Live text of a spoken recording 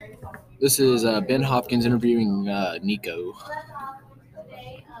This is Ben Hopkins interviewing Nico.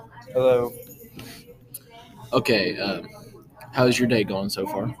 Hello. Okay, how's your day going so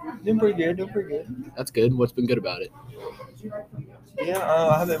far? Doing pretty good. That's good. What's been good about it? Yeah,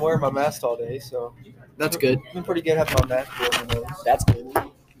 I haven't been wearing my mask all day, so That's good. it's been pretty good having my mask on my nose. That's good.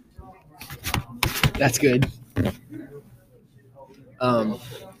 That's good. We'll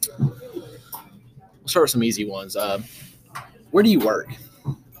start with some easy ones. Where do you work?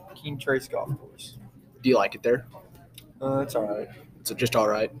 Keen Trace Golf Course. Do you like it there? It's all right. Is it just all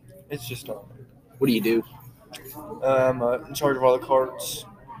right? It's just all right. What do you do? I'm in charge of all the carts,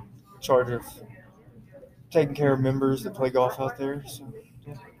 in charge of taking care of members that play golf out there. So,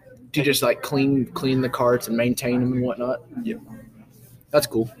 yeah. Do you just like clean the carts and maintain them and whatnot? Yep. That's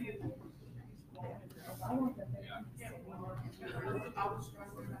cool.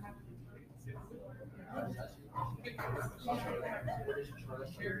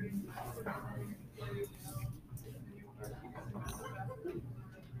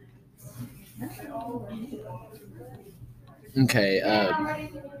 Okay.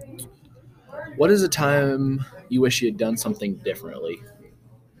 What is a time you wish you had done something differently?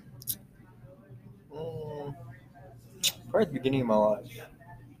 Probably at the beginning of my life.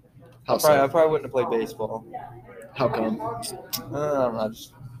 How I so? probably wouldn't have played baseball. How come? I don't know, I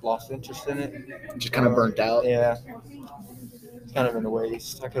just lost interest in it. Just kind of burnt out? Yeah. It's kind of in a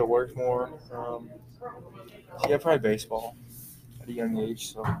waste. I could have worked more. Yeah, probably baseball at a young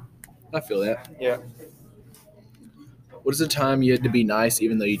age. So I feel that. yeah. What is a time you had to be nice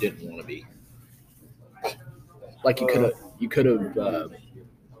even though you didn't want to be? Like you could have,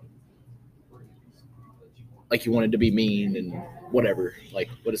 like you wanted to be mean and whatever. Like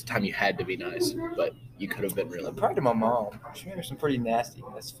what is the time you had to be nice, but you could have been really. Probably to my mom. She made me some pretty nasty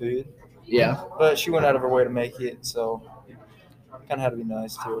food. Yeah. But she went out of her way to make it, so kind of had to be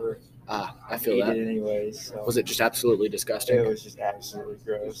nice to her. I feel Eat that. it anyways. So. Was it just absolutely disgusting? It was just absolutely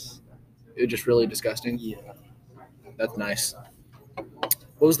gross. It was just really disgusting? Yeah. That's nice. What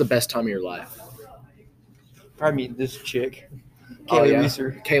was the best time of your life? Probably meeting this chick. Oh, Kaylee yeah?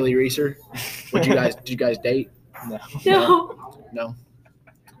 Reeser. Kaylee Reeser? Did you guys date? No. No?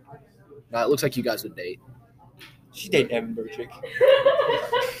 No, it looks like you guys would date. She's dating Edinburgh chick.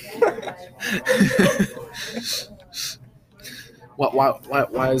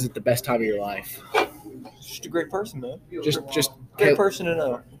 Why is it the best time of your life? She's just a great person, man. Just Great person to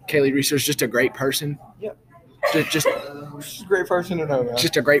know. Kaylee Reeser's just a great person? Yep. Just She's a great person to know, man.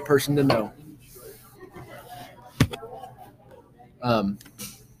 Just a great person to know.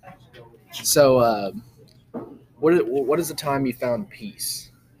 So, what is the time you found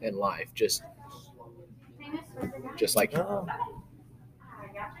peace in life? Just like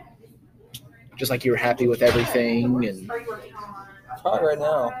you were happy with everything and. Probably right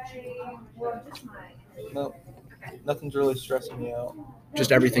now. No, nothing's really stressing me out.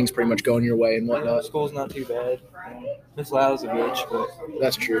 Just everything's pretty much going your way and whatnot. School's not too bad. Miss Lau's a bitch, but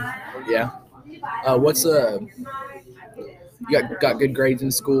that's true. Yeah. You got good grades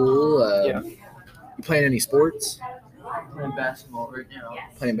in school? Yeah. You playing any sports? Playing basketball right now.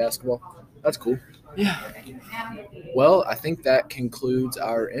 Playing basketball? That's cool. Yeah. Well, I think that concludes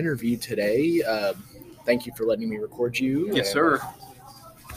our interview today. Thank you for letting me record you. Yes, sir.